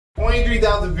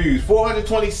23,000 views,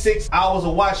 426 hours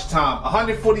of watch time,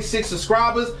 146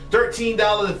 subscribers,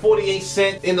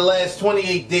 $13.48 in the last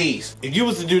 28 days. If you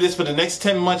was to do this for the next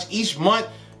 10 months, each month,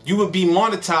 you would be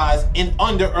monetized in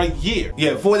under a year.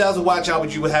 You have 4,000 watch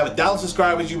hours, you would have 1,000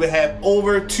 subscribers, you would have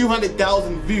over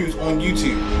 200,000 views on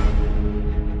YouTube.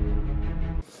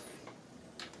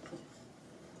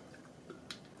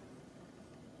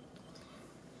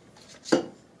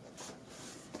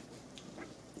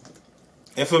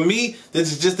 And for me,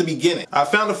 this is just the beginning. I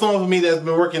found a phone for me that's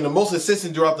been working the most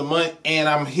consistent throughout the month, and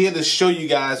I'm here to show you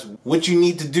guys what you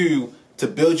need to do to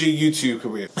build your YouTube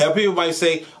career. Now people might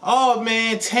say, oh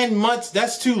man, 10 months,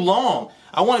 that's too long.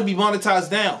 I want to be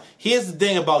monetized now. Here's the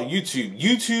thing about YouTube.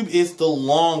 YouTube is the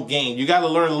long game. You got to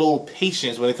learn a little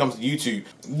patience when it comes to YouTube.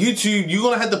 YouTube, you're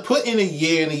going to have to put in a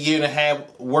year and a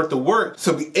half worth of work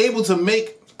to be able to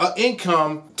make an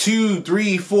income 2,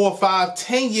 3, 4, 5,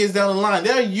 10 years down the line.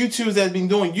 There are YouTubers that have been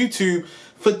doing YouTube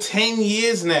for 10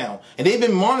 years now, and they've been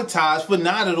monetized for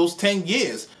 9 of those 10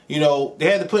 years. You know,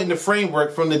 they had to put in the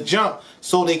framework from the jump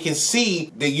so they can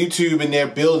see that YouTube and their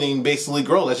building basically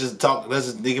grow. Let's just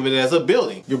think of it as a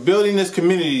building. You're building this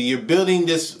community, you're building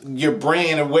your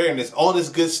brand awareness, all this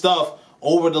good stuff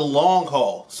over the long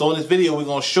haul. So in this video, we're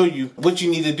going to show you what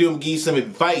you need to do and give you some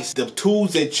advice, the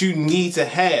tools that you need to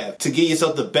have to give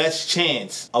yourself the best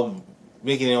chance of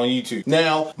making it on YouTube.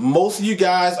 Now, most of you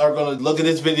guys are going to look at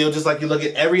this video just like you look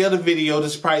at every other video.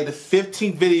 This is probably the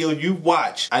 15th video you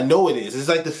watch. I know it is. It's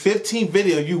like the 15th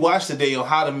video you watch today on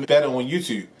how to be better on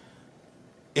YouTube.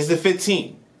 It's the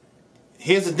 15th.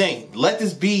 Here's the thing. Let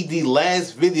this be the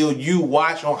last video you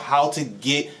watch on how to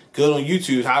get good on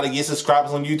YouTube, how to get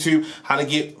subscribers on YouTube, how to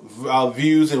get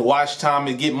views and watch time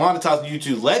and get monetized on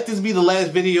YouTube. Let this be the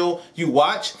last video you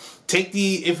watch. Take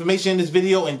the information in this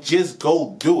video and just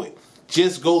go do it.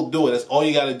 Just go do it. That's all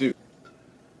you gotta do.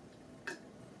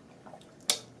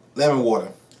 Lemon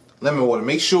water. Lemon water.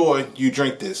 Make sure you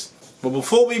drink this. But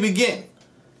before we begin,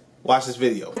 watch this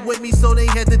video. With me, so they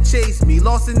had to chase me.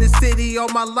 Lost in the city all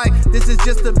my life. This is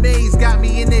just a maze. Got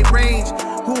me in their range.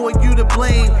 Who are you to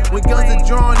blame? When guns are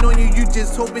drawn on you, you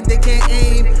just hoping they can't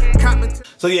aim.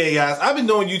 So yeah, guys, I've been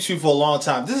doing YouTube for a long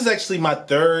time. This is actually my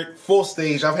third full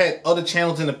stage. I've had other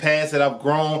channels in the past that I've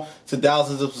grown to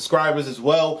thousands of subscribers as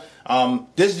well.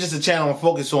 This is just a channel I'm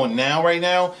focused on right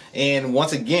now. And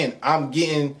once again, I'm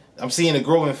seeing a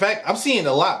growth. In fact, I'm seeing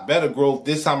a lot better growth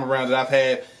this time around that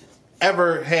I've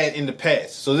ever had in the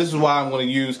past. So this is why I'm going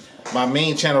to use my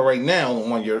main channel right now, the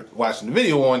one you're watching the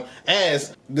video on,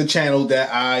 as the channel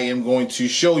that I am going to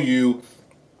show you,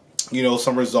 you know,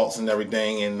 some results and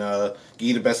everything, and give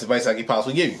you the best advice I can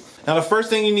possibly give you. Now, the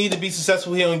first thing you need to be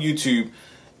successful here on YouTube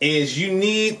is you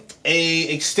need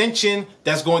a extension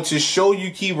that's going to show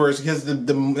you keywords, because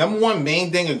the number one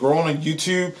main thing of growing on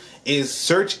YouTube is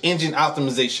search engine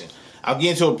optimization. I'll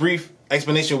get into a brief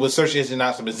explanation of what search engine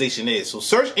optimization is. So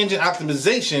search engine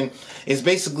optimization is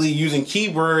basically using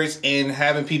keywords and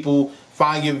having people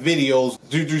find your videos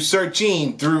through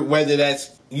searching through, whether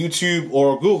that's YouTube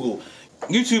or Google.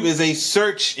 YouTube is a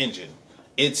search engine.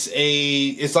 It's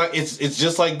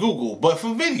just like Google, but for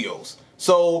videos.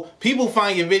 So people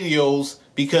find your videos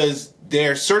because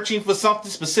they're searching for something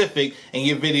specific and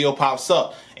your video pops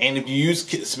up. And if you use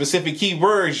specific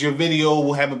keywords, your video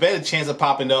will have a better chance of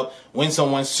popping up when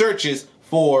someone searches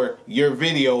for your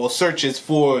video or searches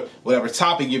for whatever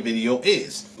topic your video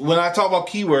is. When I talk about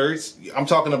keywords, I'm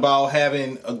talking about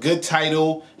having a good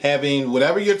title, having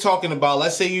whatever you're talking about.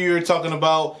 Let's say you're talking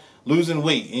about losing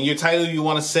weight. In your title, you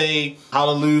want to say how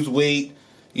to lose weight,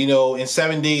 you know, in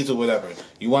 7 days or whatever.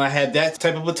 You want to have that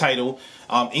type of a title.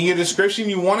 In your description,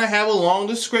 you want to have a long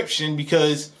description,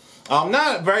 because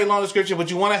not a very long description, but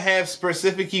you want to have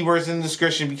specific keywords in the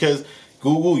description, because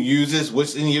Google uses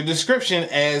what's in your description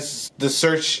as the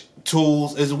search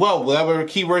tools as well. Whatever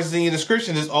keywords is in your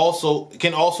description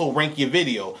can also rank your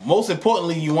video. Most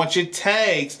importantly, you want your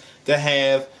tags to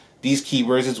have these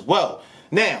keywords as well.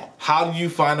 Now, how do you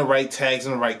find the right tags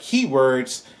and the right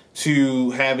keywords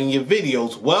to having your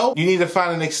videos? Well, you need to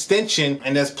find an extension,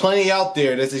 and there's plenty out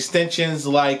there. There's extensions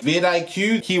like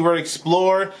vidIQ, Keyword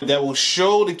Explorer, that will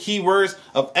show the keywords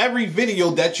of every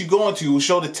video that you go into. It will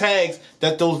show the tags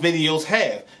that those videos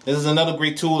have. This is another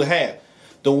great tool to have.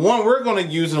 The one we're going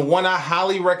to use, and one I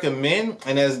highly recommend,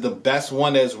 and as the best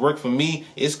one that has worked for me,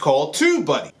 is called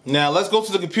Tubebuddy. Now let's go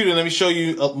to the computer and let me show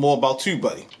you more about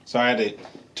Tubebuddy. So I had to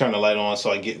turn the light on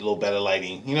so I get a little better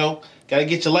lighting. You know, gotta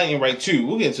get your lighting right too.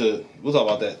 We'll talk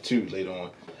about that too later on.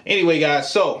 Anyway,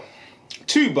 guys, so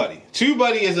Tubebuddy.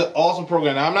 Tubebuddy is an awesome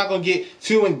program. Now, I'm not gonna get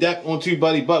too in depth on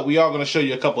Tubebuddy, but we are gonna show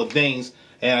you a couple of things,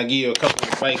 and I'll give you a couple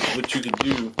of advice what you can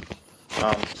do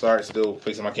Sorry, still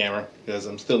facing my camera because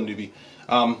I'm still a newbie.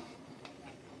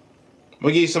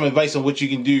 We'll give you some advice on what you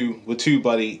can do with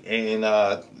Tubebuddy and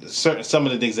some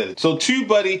of the things that it. So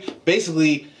Tubebuddy,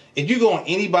 basically, if you go on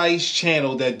anybody's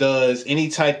channel that does any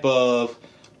type of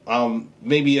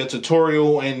maybe a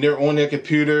tutorial and they're on their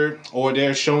computer or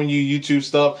they're showing you YouTube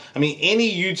stuff. I mean,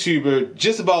 any YouTuber,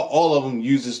 just about all of them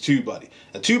uses Tubebuddy.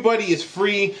 Now, Tubebuddy is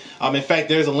free. In fact,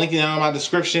 there's a link down in my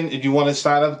description if you want to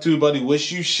sign up for Tubebuddy,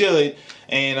 which you should.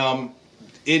 And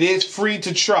it is free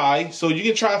to try, so you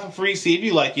can try it for free, see if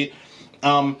you like it.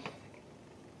 I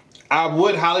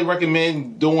would highly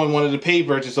recommend doing one of the paid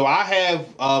versions. So I have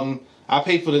I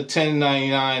paid for the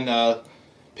 $10.99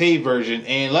 paid version,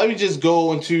 and let me just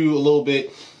go into a little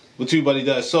bit what Tubebuddy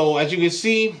does. So as you can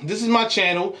see, this is my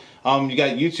channel. You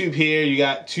got YouTube here, you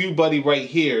got Tubebuddy right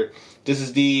here. This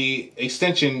is the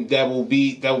extension that will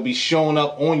be showing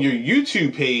up on your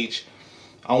YouTube page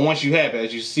once you have it.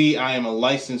 As you see, I am a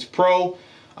licensed pro.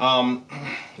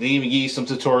 They even give you some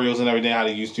tutorials and everything how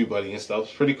to use Tubebuddy and stuff.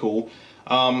 It's pretty cool.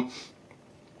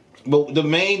 But the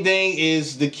main thing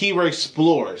is the Keyword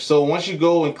Explorer. So once you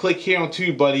go and click here on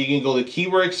Tubebuddy, you can go to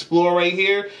Keyword Explorer right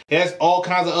here. It has all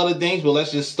kinds of other things, but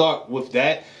let's just start with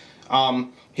that.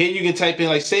 Here you can type in,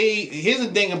 like, say, here's the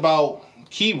thing about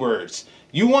keywords.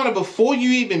 You want to, before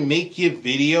you even make your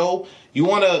video, you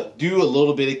want to do a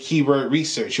little bit of keyword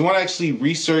research. You want to actually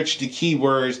research the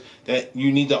keywords that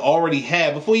you need to already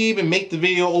have before you even make the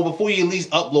video or before you at least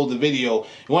upload the video.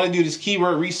 You want to do this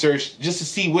keyword research just to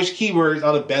see which keywords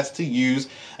are the best to use.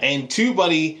 And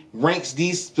Tubebuddy ranks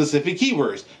these specific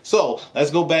keywords. So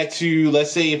let's go back to,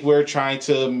 let's say if we're trying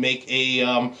to make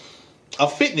a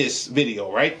fitness video,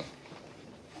 right?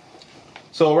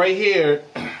 So right here,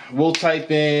 we'll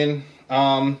type in,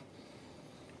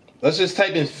 let's just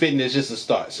type in fitness just to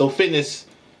start. So fitness,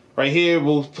 right here,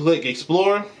 we'll click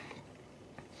Explore.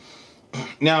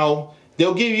 Now,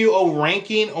 they'll give you a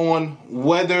ranking on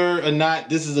whether or not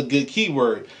this is a good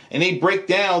keyword. And they break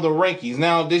down the rankings.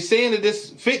 Now, they're saying that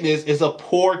this fitness is a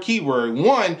poor keyword.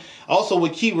 One, also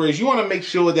with keywords, you want to make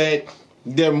sure that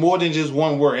they're more than just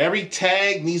one word. Every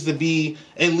tag needs to be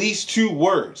at least 2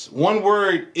 words. One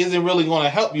word isn't really going to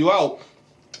help you out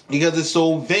because it's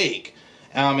so vague.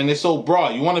 And it's so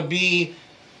broad. You want to be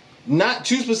not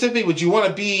too specific, but you want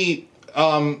to be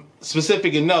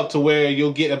specific enough to where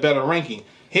you'll get a better ranking.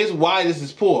 Here's why this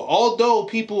is poor. Although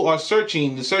people are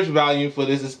searching, the search value for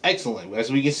this is excellent,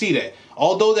 as we can see that.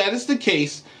 Although that is the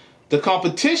case, the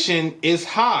competition is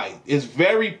high. It's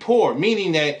very poor,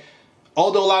 meaning that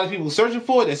although a lot of people are searching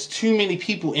for it, there's too many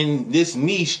people in this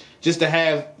niche just to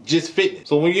have just fitness.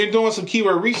 So when you're doing some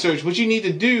keyword research, what you need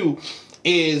to do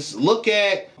is look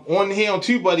at, on here on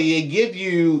Tubebuddy, they give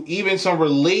you even some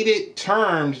related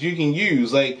terms you can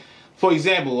use. Like, for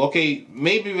example, okay,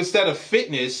 maybe instead of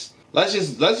fitness, let's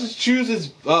just choose this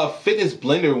fitness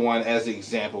blender one as an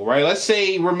example, right? Let's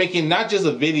say we're making not just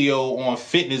a video on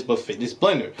fitness, but fitness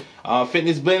blender.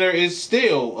 Fitness blender is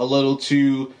still a little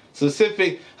too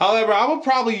specific. However, I would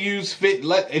probably use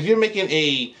if you're making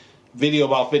a video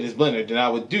about fitness blender, then I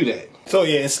would do that. So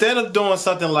yeah, instead of doing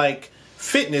something like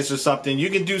fitness or something, you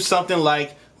can do something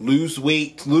like lose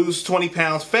weight, lose 20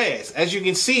 pounds fast. As you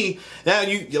can see, now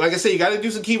like I said, you got to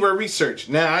do some keyword research.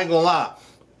 Now, I ain't gonna lie,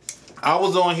 I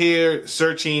was on here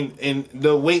searching, and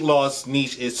the weight loss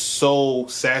niche is so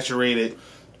saturated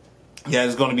that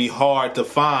it's going to be hard to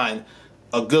find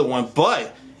a good one.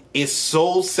 But it's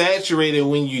so saturated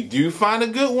when you do find a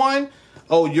good one,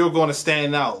 oh, you're going to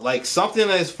stand out. Like something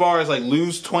as far as like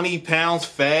lose 20 pounds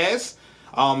fast.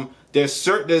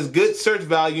 There's good search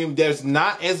volume. There's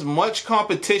not as much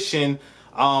competition,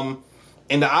 and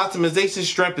the optimization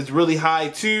strength is really high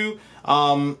too.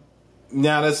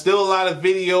 Now there's still a lot of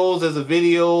videos. There's a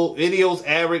videos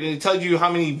average, and it tells you how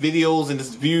many videos and its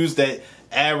views that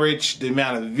average the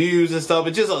amount of views and stuff.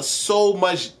 It's just so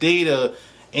much data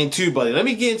in Tubebuddy. Let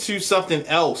me get into something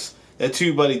else that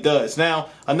Tubebuddy does. Now,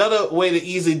 another way to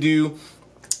easily do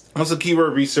some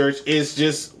keyword research is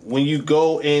just when you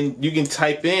go and you can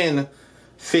type in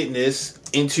fitness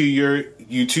into your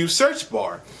YouTube search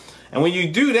bar. And when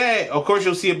you do that, of course,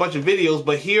 you'll see a bunch of videos,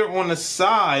 but here on the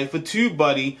side for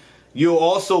Tubebuddy, you'll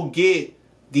also get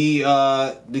the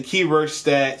keyword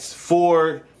stats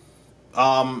for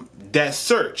that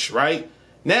search, right?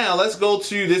 Now, let's go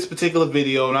to this particular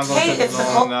video, and I'm going to turn it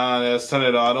on. Nah, let's turn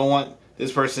it on. I don't want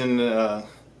this person,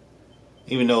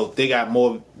 even though they got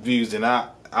more views than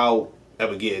I'll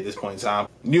ever get at this point in time.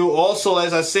 You'll also,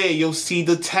 as I said, you'll see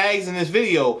the tags in this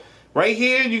video. Right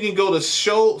here, you can go to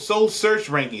show search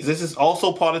rankings. This is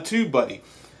also part of Tubebuddy.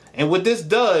 And what this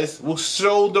does will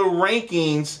show the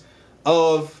rankings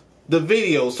of the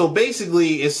video. So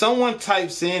basically, if someone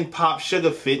types in Pop Sugar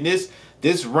Fitness,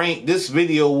 this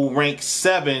video will rank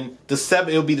 7.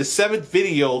 It'll be the 7th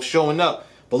video showing up.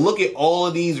 But look at all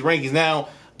of these rankings. Now,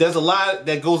 there's a lot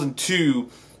that goes into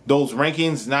those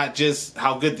rankings, not just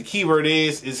how good the keyword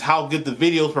is how good the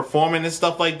video's performing and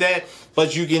stuff like that.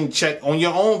 But you can check on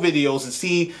your own videos and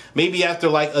see, maybe after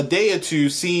like a day or two,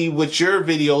 see what your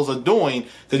videos are doing.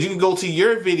 Because you can go to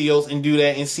your videos and do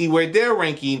that and see where they're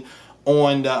ranking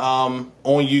on the on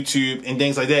YouTube and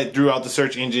things like that throughout the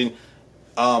search engine,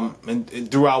 and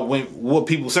throughout what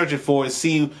people are searching for, and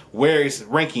see where it's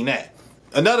ranking at.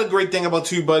 Another great thing about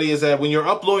Tubebuddy is that when you're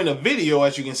uploading a video,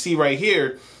 as you can see right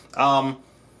here, I'm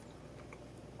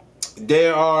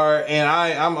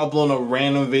uploading a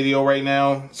random video right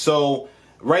now. So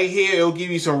right here, it'll give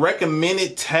you some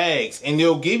recommended tags, and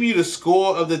it'll give you the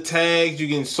score of the tags. You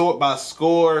can sort by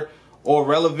score or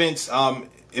relevance.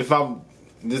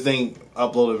 This thing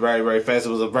uploaded very, very fast. It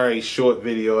was a very short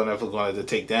video, and I was going to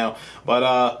take down.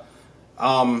 But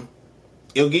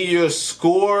it'll give you a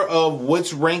score of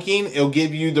what's ranking. It'll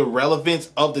give you the relevance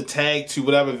of the tag to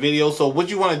whatever video. So what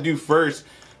you want to do first,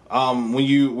 when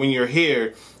you're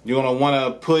here, you're gonna want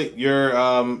to put your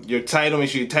title. Make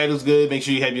sure your title's good. Make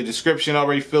sure you have your description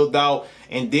already filled out,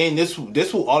 and then this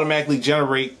will automatically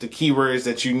generate the keywords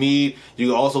that you need. You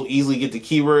can also easily get the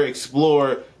keyword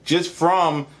explorer just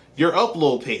from your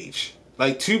upload page.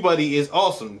 Like, Tubebuddy is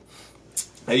awesome.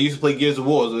 I used to play Gears of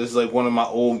War, so this is like one of my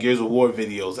old Gears of War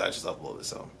videos I just uploaded.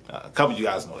 So a couple of you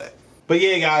guys know that. But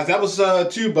yeah, guys, that was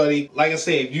Tubebuddy. Like I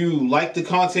said, if you like the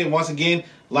content, once again,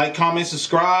 like, comment,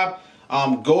 subscribe.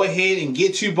 Go ahead and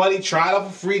get Tubebuddy. Try it out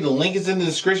for free. The link is in the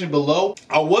description below.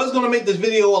 I was going to make this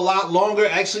video a lot longer.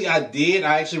 Actually, I did.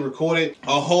 I actually recorded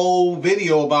a whole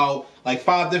video about like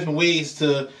 5 different ways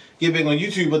to get big on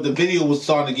YouTube, but the video was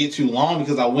starting to get too long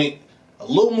because I went a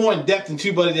little more in depth in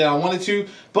Tubebuddy than I wanted to,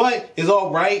 but it's all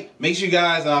right. Make sure you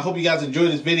guys, I hope you guys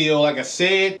enjoyed this video. Like I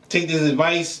said, take this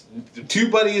advice.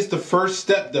 Tubebuddy is the first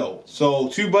step though. So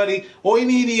Tubebuddy, or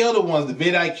any of the other ones, the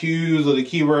vidIQs or the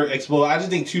Keyword Explorer, I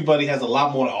just think Tubebuddy has a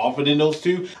lot more to offer than those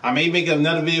two. I may make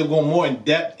another video going more in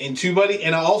depth in Tubebuddy,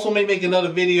 and I also may make another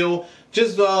video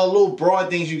just little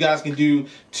broad things you guys can do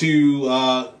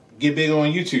to get bigger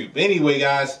on YouTube. Anyway,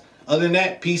 guys, other than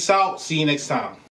that, peace out. See you next time.